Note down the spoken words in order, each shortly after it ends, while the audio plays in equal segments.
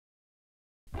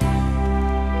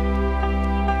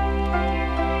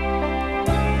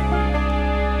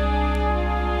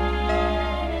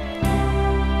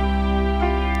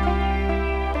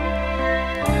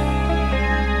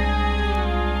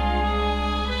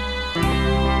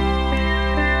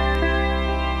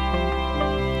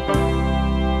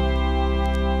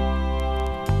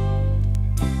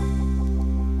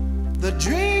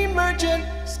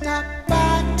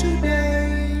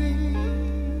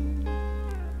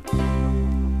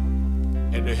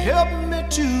and help me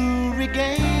to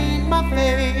regain my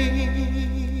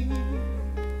faith.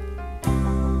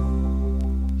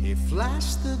 He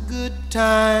flashed the good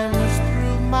times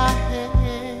through my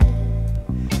head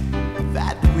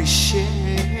that we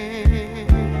shared.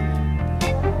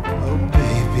 Oh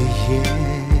baby, yeah.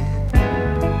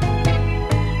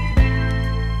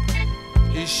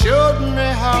 He showed me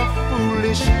how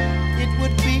foolish it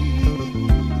would be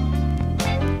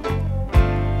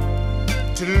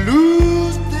to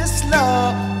lose this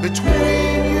love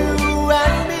between you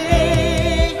and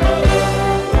me.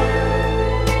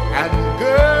 And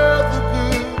girl, the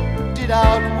good did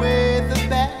outweigh the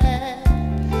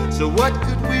bad. So what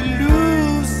could we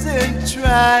lose in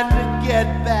trying to get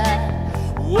back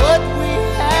what we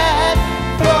had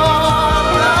for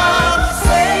the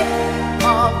sake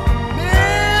of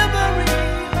memories?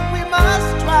 We must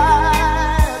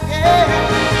try again.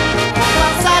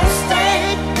 What's at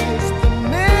stake is the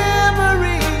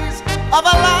memories of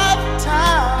a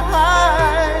lifetime.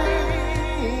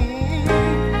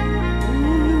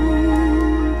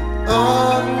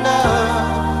 Oh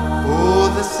love, oh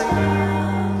the sake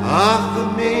of the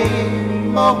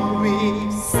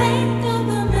memories. Sake of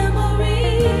the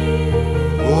memories.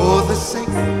 Oh, the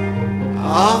sake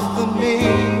of the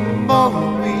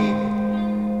memory.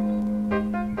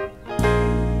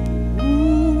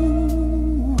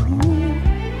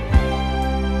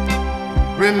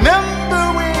 Remember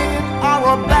when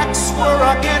our backs were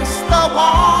against the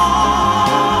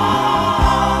wall?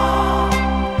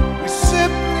 We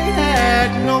simply had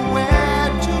nowhere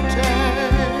to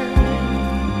turn.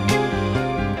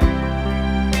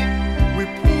 We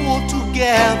pulled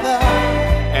together,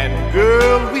 and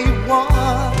girl, we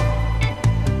won.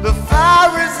 The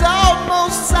fire is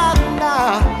almost out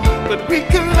now, but we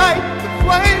can light the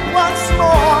flame once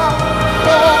more.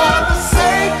 For the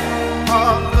sake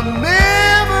of the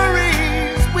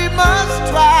memories, we must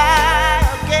try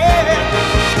again.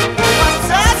 What's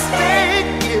at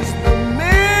stake is the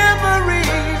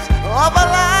memories of a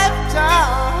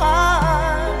lifetime.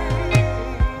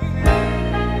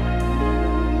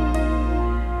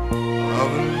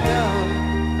 Of love,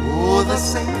 oh the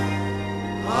sake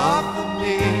of the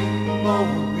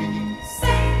memories.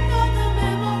 Sake of the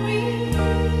memories.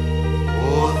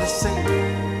 Oh, the sake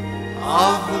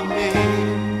of the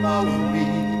memories.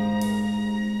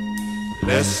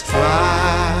 Let's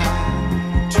try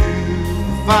to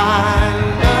find